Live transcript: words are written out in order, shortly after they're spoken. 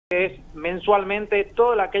es mensualmente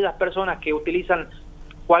todas aquellas personas que utilizan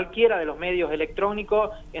cualquiera de los medios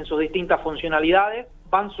electrónicos en sus distintas funcionalidades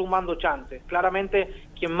van sumando chances. Claramente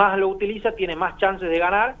quien más lo utiliza tiene más chances de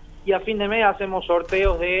ganar, y a fin de mes hacemos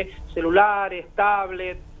sorteos de celulares,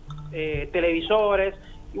 tablets, televisores,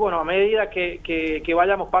 y bueno, a medida que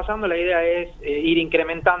vayamos pasando, la idea es ir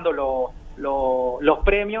incrementando los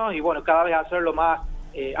premios y bueno, cada vez hacerlo más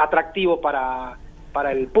atractivo para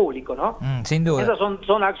el público, ¿no? Sin duda. Esas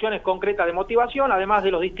son acciones concretas de motivación, además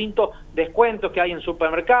de los distintos descuentos que hay en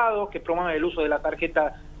supermercados, que promueven el uso de la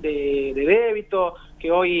tarjeta de débito,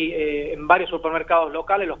 que hoy en varios supermercados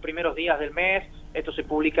locales, los primeros días del mes, esto se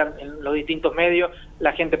publica en los distintos medios,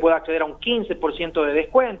 la gente puede acceder a un 15% de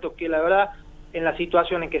descuento, que la verdad, en la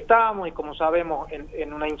situación en que estamos, y como sabemos,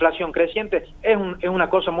 en una inflación creciente, es una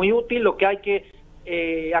cosa muy útil. Lo que hay que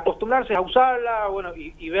acostumbrarse a usarla, bueno,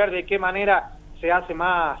 y ver de qué manera se hace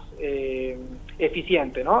más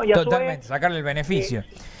eficiente, ¿no? Y totalmente, sacarle el beneficio.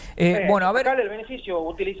 Bueno, a ver, sacarle el beneficio,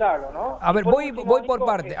 utilizar,lo ¿no? A ver, voy por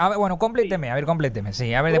parte. A ver, bueno, compléteme,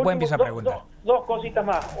 sí, a ver, después empiezo a preguntar. Dos cositas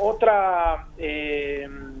más. Otra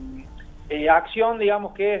acción,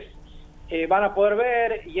 digamos, que es, van a poder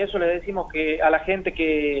ver, y eso le decimos que a la gente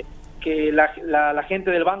que la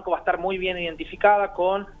gente del banco va a estar muy bien identificada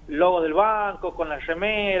con logos del banco, con las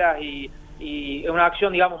remeras, y es una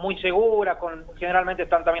acción, digamos, muy segura, generalmente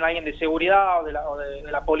están también alguien de seguridad o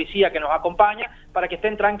de la policía que nos acompaña, para que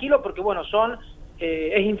estén tranquilos, porque bueno,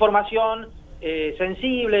 es información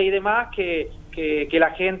sensible y demás que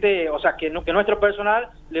la gente, o sea, que nuestro personal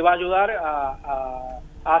le va a ayudar a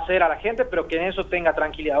hacer a la gente, pero que en eso tenga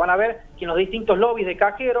tranquilidad. Van a ver que en los distintos lobbies de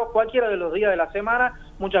cajeros, cualquiera de los días de la semana,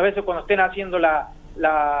 muchas veces cuando estén haciendo la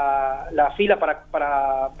fila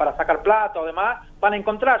para sacar plata o demás, van a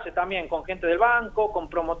encontrarse también con gente del banco, con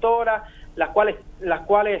promotoras, las cuales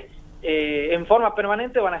en forma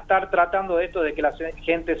permanente van a estar tratando de esto, de que la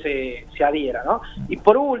gente se adhiera, ¿no? Y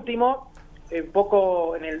por último, un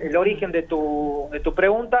poco en el origen de tu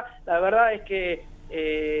pregunta, la verdad es que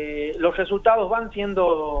los resultados van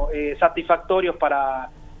siendo satisfactorios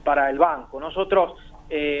para el banco. Nosotros,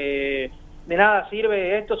 de nada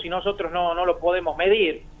sirve esto si nosotros no lo podemos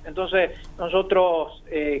medir. Entonces nosotros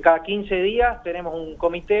cada 15 días tenemos un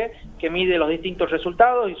comité que mide los distintos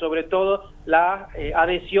resultados y sobre todo las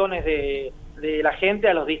adhesiones de la gente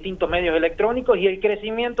a los distintos medios electrónicos y el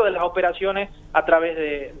crecimiento de las operaciones a través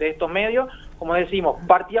de estos medios. Como decimos,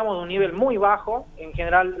 partíamos de un nivel muy bajo. En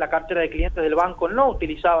general, la cartera de clientes del banco no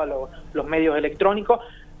utilizaba los medios electrónicos,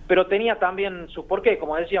 pero tenía también su porqué.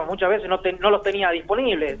 Como decíamos, muchas veces no los tenía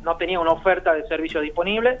disponibles, no tenía una oferta de servicio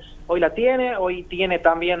disponible. Hoy la tiene, hoy tiene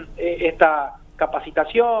también esta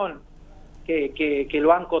capacitación que el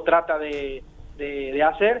banco trata de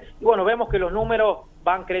hacer. Y bueno, vemos que los números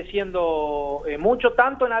van creciendo mucho,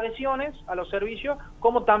 tanto en adhesiones a los servicios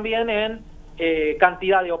como también en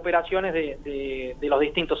cantidad de operaciones de los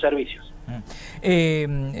distintos servicios.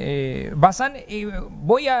 Bazan,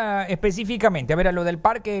 voy específicamente a ver a lo del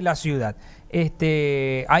parque de la ciudad.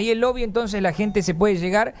 Ahí el lobby, entonces la gente se puede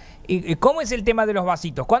llegar. ¿Cómo es el tema de los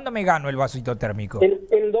vasitos? ¿Cuándo me gano el vasito térmico?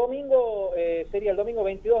 El domingo sería el domingo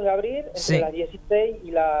 22 de abril, entre sí, las 16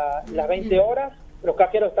 y las 20 horas. Los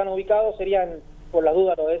cajeros están ubicados, serían, por las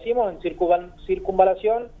dudas lo decimos, en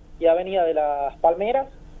Circunvalación y Avenida de las Palmeras.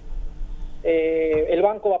 El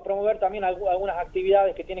banco va a promover también algunas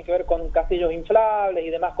actividades que tienen que ver con castillos inflables y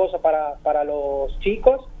demás cosas para los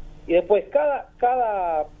chicos, y después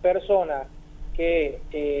cada persona que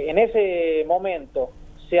en ese momento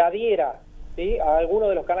se adhiera, ¿sí?, a alguno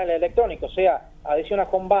de los canales electrónicos, sea adhesión a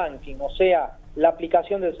home banking o sea la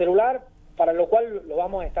aplicación del celular, para lo cual lo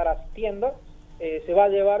vamos a estar asistiendo, se va a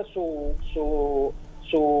llevar su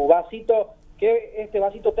vasito, que este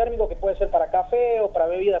vasito térmico que puede ser para café o para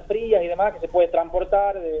bebidas frías y demás, que se puede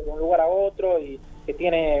transportar de un lugar a otro y que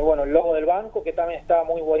tiene, bueno, el logo del banco, que también está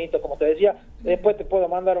muy bonito, como te decía. Después te puedo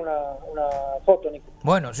mandar una foto, Nico.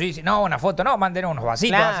 Bueno, sí, no, una foto no, manden unos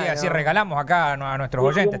vasitos, claro, así regalamos acá a nuestros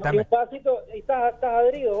oyentes también. Un vasito, estás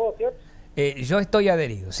adherido vos, ¿cierto? Yo estoy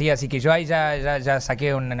adherido, sí, así que yo ahí ya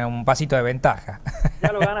saqué un pasito de ventaja.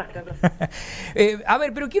 Ya lo ganaste, entonces. A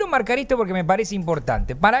ver, pero quiero marcar esto porque me parece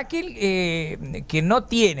importante. Para aquel que no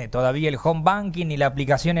tiene todavía el home banking ni la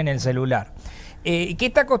aplicación en el celular, que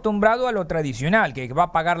está acostumbrado a lo tradicional, que va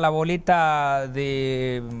a pagar la boleta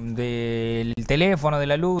del teléfono, de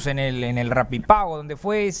la luz, en el Rapipago, donde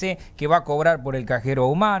fuese, que va a cobrar por el cajero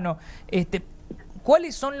humano,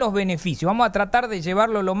 ¿cuáles son los beneficios? Vamos a tratar de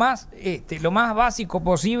llevarlo lo más básico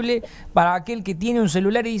posible para aquel que tiene un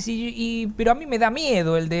celular y dice, pero a mí me da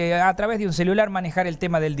miedo el de a través de un celular manejar el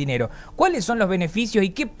tema del dinero. ¿Cuáles son los beneficios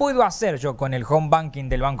y qué puedo hacer yo con el home banking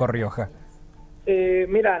del Banco Rioja?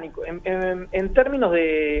 Mira, Nico, en términos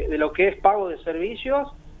de lo que es pago de servicios,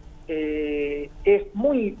 es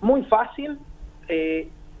muy fácil,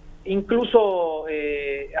 incluso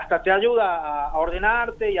hasta te ayuda a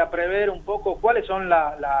ordenarte y a prever un poco cuáles son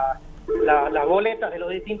las boletas de los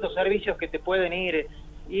distintos servicios que te pueden ir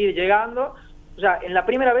llegando. O sea, en la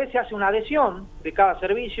primera vez se hace una adhesión de cada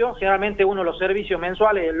servicio. Generalmente uno los servicios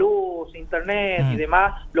mensuales de luz, internet y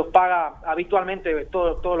demás los paga habitualmente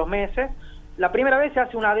todos los meses. La primera vez se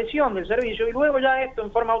hace una adhesión del servicio y luego ya esto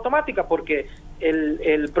en forma automática, porque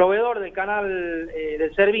el proveedor del canal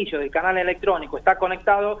del servicio, del canal electrónico, está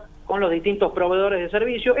conectado con los distintos proveedores de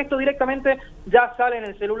servicio. Esto directamente ya sale en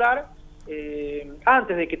el celular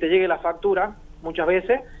antes de que te llegue la factura, muchas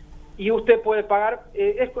veces, y usted puede pagar,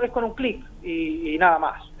 es con un clic y nada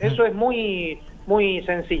más. Eso es muy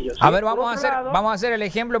sencillo, ¿sí? A ver, vamos a hacer el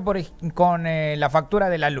ejemplo con la factura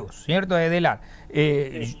de la luz, ¿cierto? De Delar.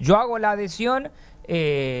 Sí. Yo hago la adhesión,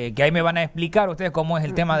 que ahí me van a explicar ustedes cómo es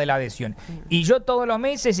el tema de la adhesión. Y yo todos los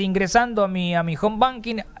meses ingresando a mi home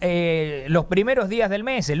banking, los primeros días del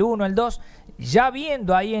mes, el 1, el 2, ya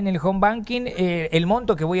viendo ahí en el home banking el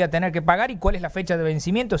monto que voy a tener que pagar y cuál es la fecha de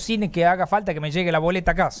vencimiento, sin que haga falta que me llegue la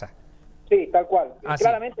boleta a casa. Sí, tal cual. Así.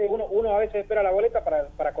 Claramente uno a veces espera la boleta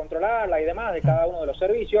para controlarla y demás de cada uno de los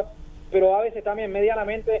servicios, pero a veces también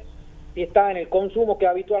medianamente, si está en el consumo que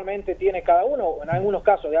habitualmente tiene cada uno, en algunos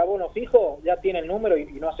casos de abono fijo, ya tiene el número y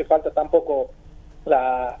no hace falta tampoco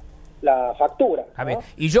la factura, ¿no? A ver,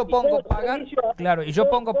 y yo pongo pagar, claro, y yo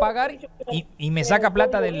pongo pagar y me saca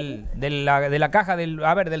plata de la caja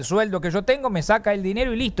del sueldo que yo tengo, me saca el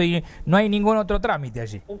dinero y listo, y no hay ningún otro trámite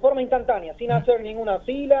allí. En forma instantánea, sin hacer ninguna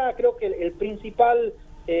fila. Creo que el principal,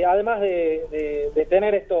 además de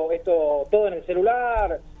tener esto todo en el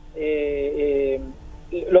celular,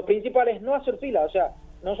 lo principal es no hacer fila. O sea,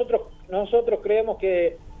 nosotros creemos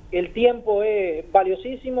que el tiempo es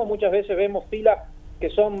valiosísimo. Muchas veces vemos filas que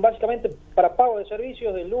son básicamente para pago de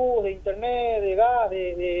servicios de luz, de internet, de gas,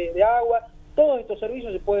 de agua. Todos estos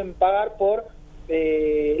servicios se pueden pagar por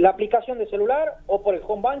la aplicación de celular o por el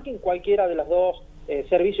home banking, cualquiera de los dos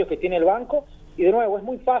servicios que tiene el banco. Y de nuevo, es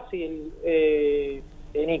muy fácil,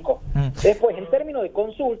 Nico. Después, en términos de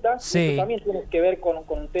consultas, sí, eso también tiene que ver con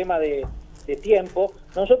un tema de tiempo.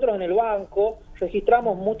 Nosotros en el banco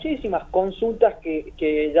registramos muchísimas consultas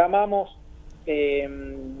que llamamos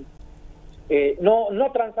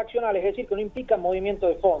no transaccionales, es decir, que no implican movimiento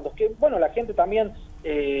de fondos, que bueno, la gente también,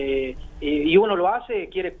 y uno lo hace,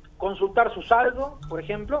 quiere consultar su saldo, por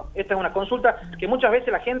ejemplo. Esta es una consulta que muchas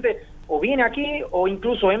veces la gente o viene aquí, o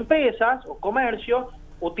incluso empresas o comercios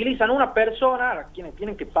utilizan una persona a quienes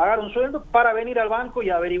tienen que pagar un sueldo para venir al banco y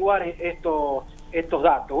averiguar estos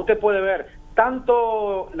datos. Usted puede ver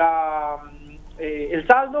tanto el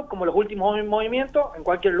saldo como los últimos movimientos en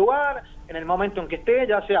cualquier lugar, en el momento en que esté,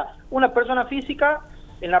 ya sea una persona física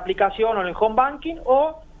en la aplicación o en el home banking,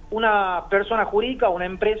 o una persona jurídica o una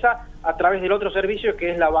empresa a través del otro servicio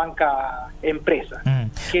que es la banca empresa.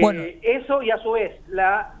 Bueno. Eso, y a su vez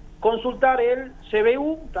consultar el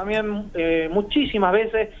CBU también muchísimas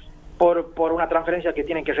veces por una transferencia que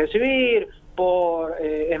tienen que recibir, por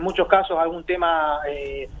en muchos casos algún tema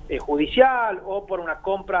judicial, o por una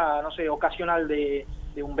compra, no sé, ocasional de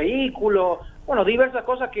un vehículo. Bueno, diversas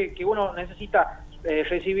cosas que uno necesita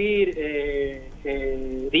recibir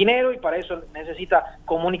dinero, y para eso necesita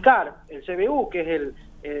comunicar el CBU, que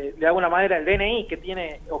es de alguna manera el DNI que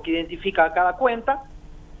tiene o que identifica a cada cuenta.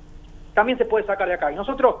 También se puede sacar de acá. Y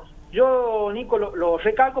yo, Nico, lo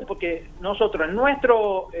recalco porque nosotros en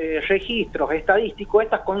nuestros registros estadísticos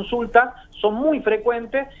estas consultas son muy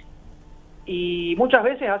frecuentes, y muchas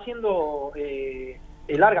veces haciendo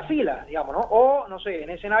larga fila, digamos, ¿no? O, no sé, en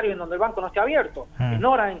escenarios en donde el banco no esté abierto, en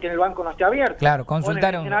horas en que el banco no esté abierto, claro, o en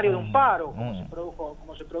el escenario de un paro,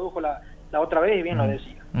 como se produjo la otra vez, y bien lo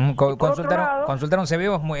decía. Consultar un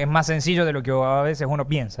CBU es más sencillo de lo que a veces uno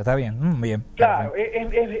piensa, está bien, bien. Claro,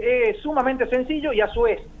 es sumamente sencillo, y a su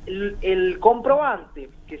vez el comprobante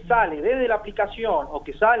que sale desde la aplicación o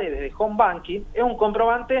que sale desde home banking es un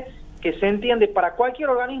comprobante que se entiende para cualquier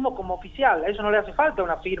organismo como oficial. A eso no le hace falta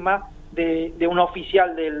una firma de un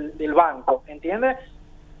oficial del banco, ¿entiendes?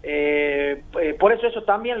 Por eso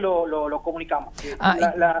también lo comunicamos.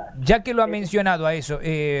 Ya que lo ha mencionado a eso,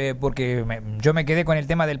 porque yo me quedé con el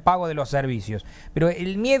tema del pago de los servicios, pero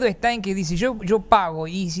el miedo está en que dice, yo pago,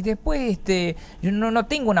 y si después yo no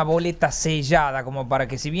tengo una boleta sellada como para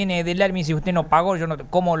que si viene del ARMI, si usted no pagó,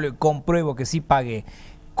 ¿cómo le compruebo que sí pagué?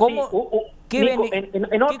 ¿Qué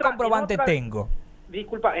comprobante tengo?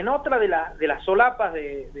 Disculpa, en otra de las solapas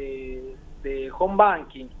de home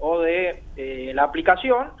banking o de la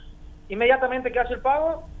aplicación, inmediatamente que hace el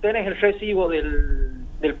pago, tenés el recibo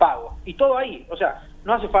del pago. Y todo ahí, o sea,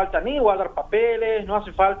 no hace falta ni guardar papeles, no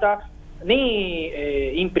hace falta ni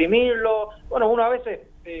imprimirlo. Bueno, uno a veces,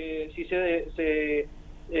 si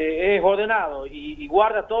es ordenado y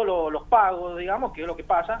guarda todos los pagos, digamos, que es lo que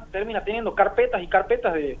pasa, termina teniendo carpetas y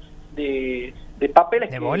carpetas de papeles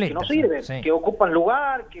que no sirven, sí, que ocupan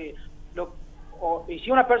lugar, y si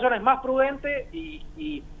una persona es más prudente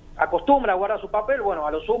y acostumbra a guardar su papel, bueno,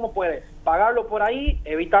 a lo sumo puede pagarlo por ahí,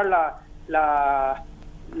 evitar la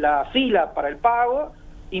fila para el pago,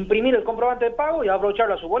 imprimir el comprobante de pago y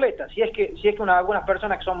aprovecharlo a su boleta. Si es que algunas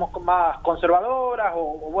personas que somos más conservadoras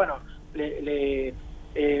o bueno,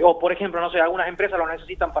 o por ejemplo, no sé, algunas empresas lo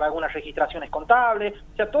necesitan para algunas registraciones contables,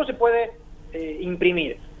 o sea, todo se puede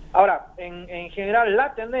imprimir. Ahora, en general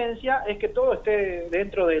la tendencia es que todo esté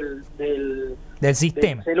dentro del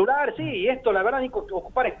sistema. Del celular, sí, y esto, la verdad, Nico,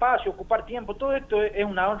 ocupar espacio, ocupar tiempo, todo esto es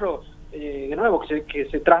un ahorro, de nuevo, que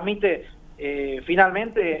se transmite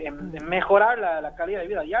finalmente en mejorar la calidad de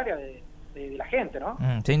vida diaria de la gente, ¿no?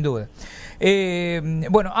 Sin duda.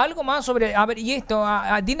 Bueno, algo más sobre... A ver, y esto,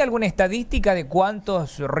 ¿tiene alguna estadística de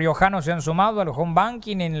cuántos riojanos se han sumado al home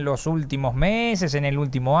banking en los últimos meses, en el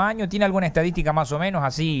último año? ¿Tiene alguna estadística más o menos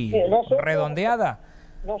así redondeada?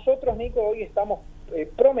 Nosotros, Nico, hoy estamos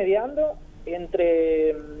promediando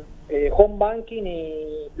entre home banking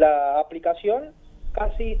y la aplicación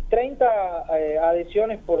casi 30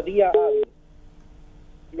 adhesiones por día hábil.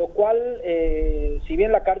 Lo cual, si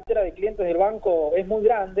bien la cartera de clientes del banco es muy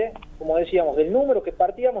grande, como decíamos, del número que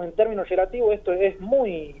partíamos en términos relativos, esto es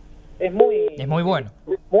muy bueno,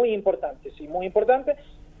 muy importante, sí, muy importante,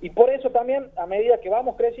 y por eso también, a medida que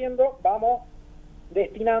vamos creciendo, vamos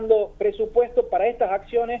destinando presupuesto para estas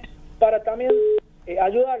acciones, para también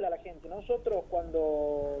ayudarle a la gente. Nosotros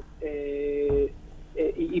cuando,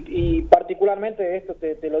 y particularmente esto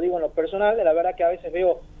te lo digo en lo personal, la verdad que a veces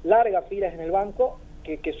veo largas filas en el banco,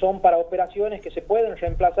 que son para operaciones que se pueden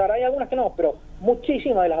reemplazar. Hay algunas que no, pero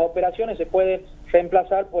muchísimas de las operaciones se pueden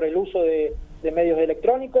reemplazar por el uso de medios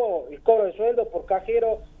electrónicos. El cobro de sueldo por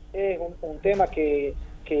cajero es un tema que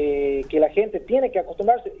la gente tiene que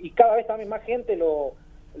acostumbrarse, y cada vez también más gente lo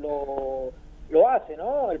hace,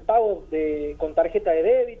 ¿no? El pago con tarjeta de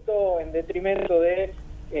débito en detrimento de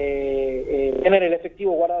tener el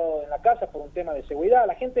efectivo guardado en la casa por un tema de seguridad.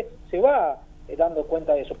 La gente se va dando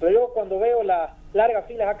cuenta de eso, pero yo cuando veo las largas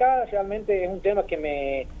filas acá, realmente es un tema que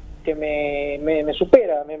me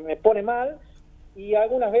supera, me pone mal, y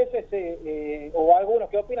algunas veces o algunos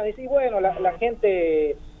que opinan dicen, bueno, la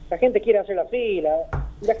gente quiere hacer la fila,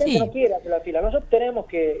 y la gente no quiere hacer la fila. Nosotros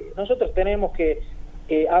tenemos que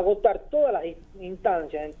agotar todas las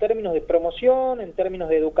instancias en términos de promoción, en términos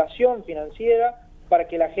de educación financiera, para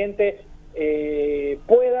que la gente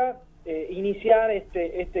pueda iniciar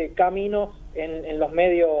este camino en los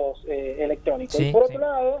medios electrónicos. Sí, y por otro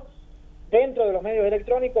lado, dentro de los medios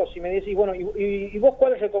electrónicos, si me decís, bueno, ¿y vos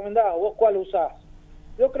cuál recomendás? ¿Vos cuál usás?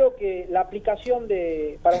 Yo creo que la aplicación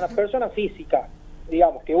para una persona física,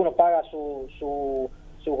 digamos, que uno paga sus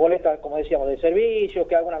boletas, como decíamos, de servicios,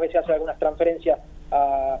 que algunas veces hace algunas transferencias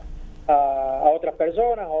a otras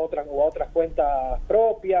personas, o a otras cuentas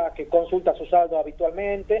propias, que consulta su saldo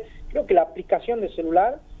habitualmente. Creo que la aplicación de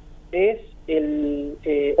celular es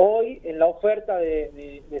hoy en la oferta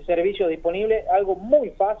de servicios disponibles algo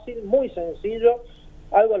muy fácil, muy sencillo,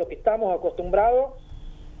 algo a lo que estamos acostumbrados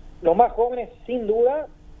los más jóvenes sin duda,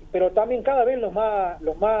 pero también cada vez los más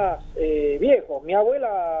viejos. Mi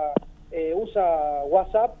abuela usa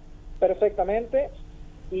WhatsApp perfectamente,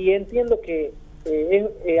 y entiendo que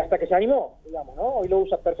hasta que se animó, digamos, ¿no? Hoy lo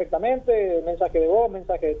usa perfectamente, mensaje de voz,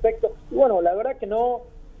 mensaje de texto, y bueno, la verdad que no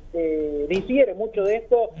difiere mucho de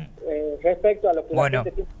esto respecto a lo que la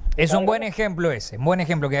gente tiene Es un buen ejemplo ese, un buen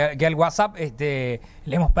ejemplo que al WhatsApp le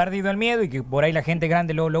hemos perdido el miedo y que por ahí la gente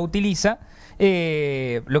grande lo utiliza.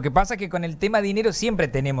 Lo que pasa es que con el tema dinero siempre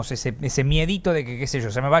tenemos ese miedito de que, qué sé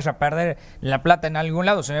yo, se me vaya a perder la plata en algún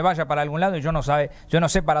lado, se me vaya para algún lado y yo no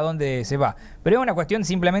sé para dónde se va. Pero es una cuestión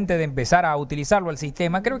simplemente de empezar a utilizarlo el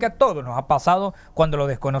sistema. Creo que a todos nos ha pasado cuando lo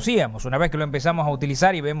desconocíamos. Una vez que lo empezamos a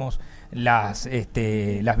utilizar y vemos las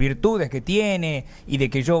virtudes que tiene y de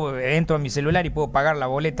que yo entro a mi celular y puedo pagar la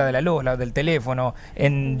boleta de la luz, la del teléfono,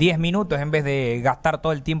 en 10 minutos en vez de gastar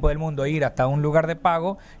todo el tiempo del mundo e ir hasta un lugar de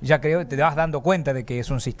pago, ya creo que te vas dando cuenta de que es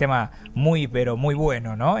un sistema muy, pero muy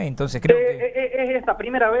bueno, ¿no? Entonces creo que... Es esta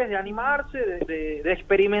primera vez de animarse, de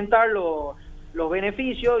experimentar los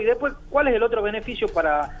beneficios y después, ¿cuál es el otro beneficio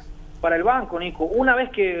para el banco, Nico? Una vez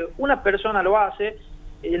que una persona lo hace,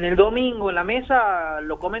 en el domingo en la mesa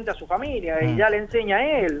lo comenta a su familia y ya le enseña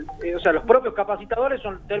a él. O sea, los propios capacitadores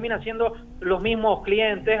terminan siendo los mismos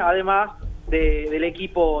clientes, además del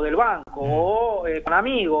equipo del banco, o con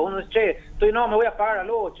amigos. Uno dice, no, me voy a pagar la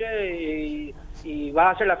luz, y vas a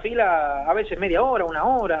hacer la fila a veces media hora,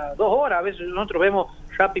 1 hora, 2 horas. A veces nosotros vemos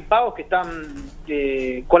Rappi pagos que están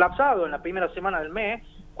colapsados en la primera semana del mes.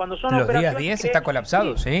 Cuando son los días 10 está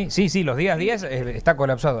colapsado, sí, los días 10 está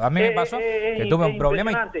colapsado. A mí me pasó que tuve un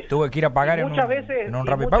problema y tuve que ir a pagar en un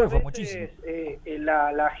Rappi Pago y fue muchísimo.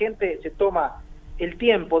 La gente se toma el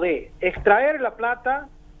tiempo de extraer la plata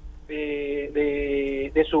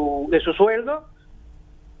de su sueldo,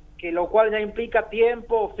 que lo cual ya implica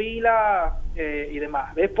tiempo, fila y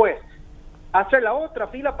demás. Después, hacer la otra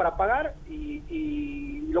fila para pagar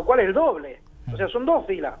y lo cual es el doble. O sea, son 2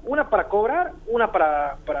 filas, una para cobrar, una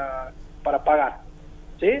para pagar,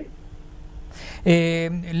 ¿sí?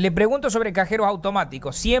 Le pregunto sobre cajeros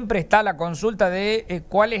automáticos. Siempre está la consulta de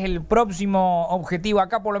cuál es el próximo objetivo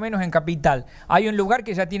acá, por lo menos en Capital. ¿Hay un lugar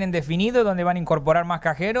que ya tienen definido donde van a incorporar más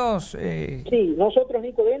cajeros? Sí, nosotros,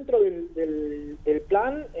 Nico, dentro del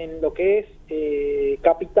plan, en lo que es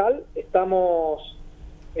Capital, estamos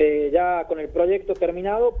ya con el proyecto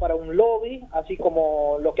terminado para un lobby, así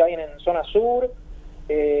como los que hay en zona sur,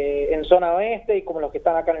 en zona oeste y como los que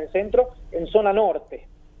están acá en el centro, en zona norte,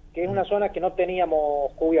 que es una zona que no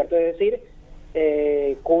teníamos cubierto, es decir,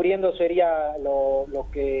 cubriendo sería lo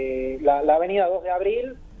que la avenida 2 de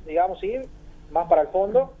Abril, digamos, sí, más para el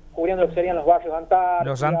fondo, cubriendo lo que serían los barrios Antártida.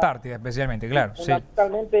 Los Antártida especialmente, claro.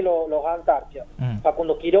 Fundamentalmente sí. Los Antártida.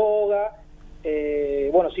 Facundo Quiroga.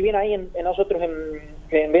 Bueno, si bien ahí nosotros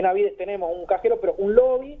en Benavides tenemos un cajero, pero un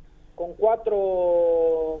lobby con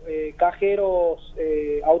 4 cajeros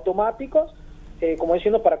automáticos, como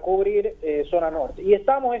diciendo, para cubrir zona norte. Y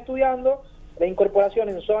estamos estudiando la incorporación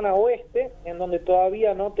en zona oeste, en donde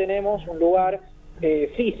todavía no tenemos un lugar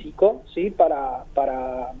físico, ¿sí? para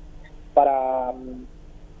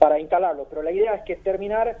instalarlo. Pero la idea es que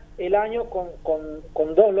terminar el año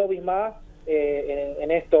con 2 lobbies más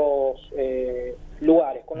en estos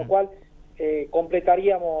lugares, con lo cual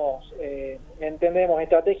completaríamos, entendemos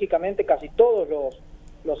estratégicamente, casi todos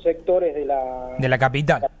los sectores de la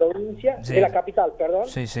capital, la provincia, sí. De la capital, perdón.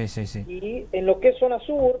 Sí. Y en lo que es zona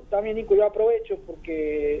sur, también, Nico, yo aprovecho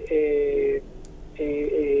porque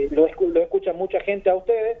lo escucha mucha gente a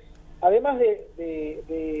ustedes, además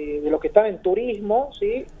de los que están en turismo,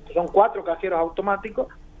 ¿sí? Son 4 cajeros automáticos.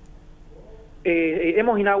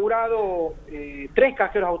 Hemos inaugurado 3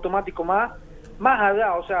 cajeros automáticos más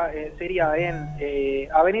allá, o sea, sería en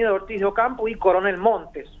Avenida Ortiz de Ocampo y Coronel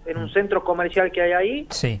Montes, en un centro comercial que hay ahí.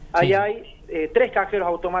 Ahí hay 3 cajeros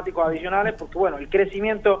automáticos adicionales, porque bueno, el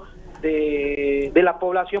crecimiento de la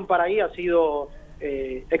población para ahí ha sido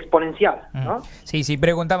exponencial, ¿no? Sí,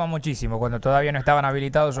 preguntaban muchísimo, cuando todavía no estaban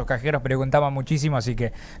habilitados esos cajeros, preguntaban muchísimo, así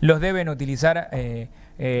que los deben utilizar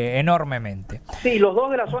enormemente. Sí, los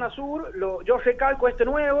 2 de la zona sur, yo recalco este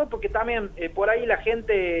nuevo, porque también por ahí la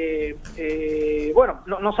gente, bueno,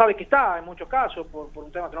 no sabe que está, en muchos casos, por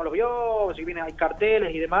un tema que no lo vio, si bien hay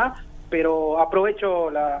carteles y demás, pero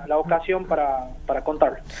aprovecho la ocasión para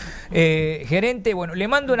contarlo. Gerente, bueno, le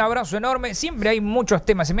mando un abrazo enorme. Siempre hay muchos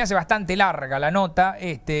temas, se me hace bastante larga la nota,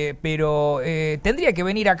 pero tendría que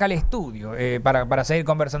venir acá al estudio para seguir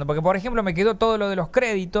conversando, porque por ejemplo me quedó todo lo de los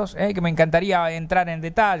créditos, que me encantaría entrar en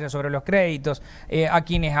detalle sobre los créditos, a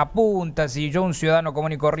quienes apunta, si yo, un ciudadano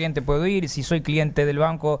común y corriente, puedo ir, si soy cliente del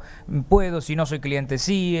banco puedo, si no soy cliente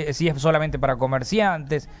sí, si es solamente para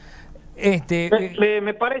comerciantes.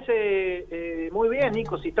 Me parece muy bien,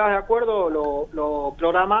 Nico. Si estás de acuerdo, lo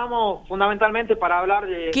programamos fundamentalmente para hablar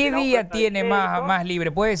de... ¿Qué día tiene más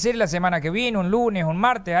libre? ¿Puede ser la semana que viene, un lunes, un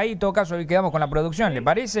martes? Ahí en todo caso quedamos con la producción, sí, ¿le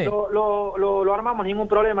parece? Lo armamos, ningún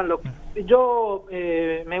problema. Yo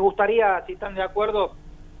me gustaría, si están de acuerdo,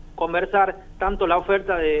 conversar tanto la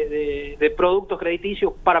oferta de productos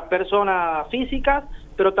crediticios para personas físicas,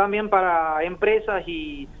 pero también para empresas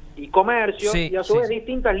y comercios, y a su vez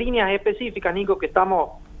distintas líneas específicas, Nico, que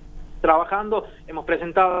estamos trabajando. Hemos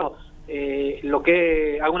presentado lo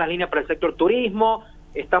que algunas líneas para el sector turismo,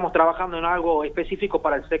 estamos trabajando en algo específico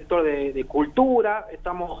para el sector de cultura,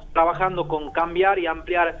 estamos trabajando con cambiar y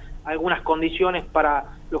ampliar algunas condiciones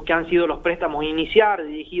para los que han sido los préstamos iniciar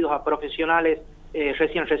dirigidos a profesionales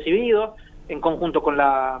recién recibidos, en conjunto con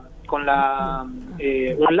la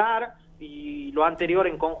UNLAR, y lo anterior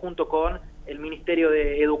en conjunto con el Ministerio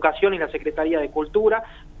de Educación y la Secretaría de Cultura,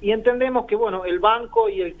 y entendemos que bueno, el banco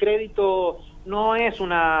y el crédito no es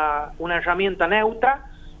una herramienta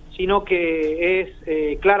neutra, sino que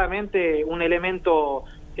es claramente un elemento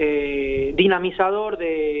dinamizador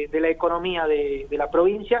de la economía de la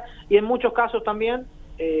provincia, y en muchos casos también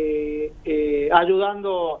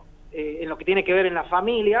ayudando en lo que tiene que ver en la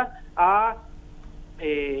familia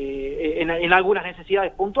en algunas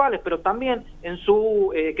necesidades puntuales, pero también en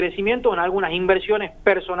su crecimiento, en algunas inversiones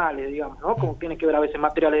personales, digamos, ¿no? Como tiene que ver a veces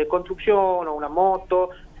materiales de construcción o una moto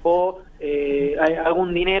o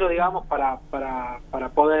algún dinero, digamos, para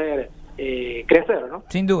poder crecer, ¿no?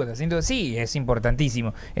 Sin duda, sí, es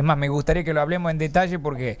importantísimo. Es más, me gustaría que lo hablemos en detalle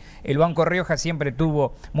porque el Banco Rioja siempre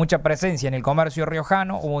tuvo mucha presencia en el comercio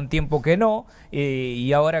riojano, hubo un tiempo que no,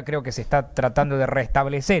 y ahora creo que se está tratando de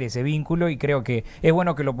restablecer ese vínculo y creo que es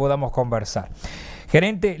bueno que lo podamos conversar.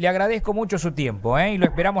 Gerente, le agradezco mucho su tiempo, y lo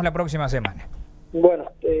esperamos la próxima semana. Bueno,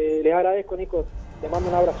 les agradezco, Nico. Te mando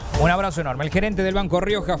un abrazo. Un abrazo enorme. El gerente del Banco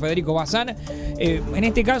Rioja, Eduardo Bazan. En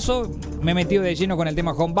este caso me he metido de lleno con el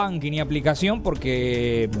tema home banking y aplicación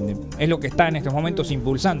porque es lo que está en estos momentos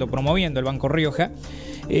impulsando, promoviendo el Banco Rioja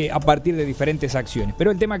a partir de diferentes acciones.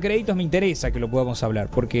 Pero el tema créditos me interesa que lo podamos hablar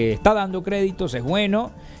porque está dando créditos, es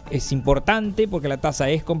bueno, es importante porque la tasa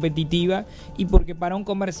es competitiva y porque para un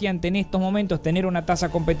comerciante en estos momentos tener una tasa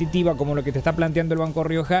competitiva como lo que te está planteando el Banco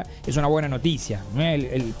Rioja es una buena noticia.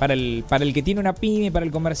 Para el que tiene una pyme, para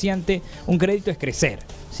el comerciante, un crédito es crecer,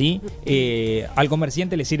 ¿sí? Al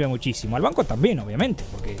comerciante le sirve muchísimo, al banco también, obviamente,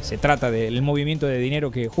 porque se trata del movimiento de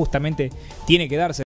dinero que justamente tiene que darse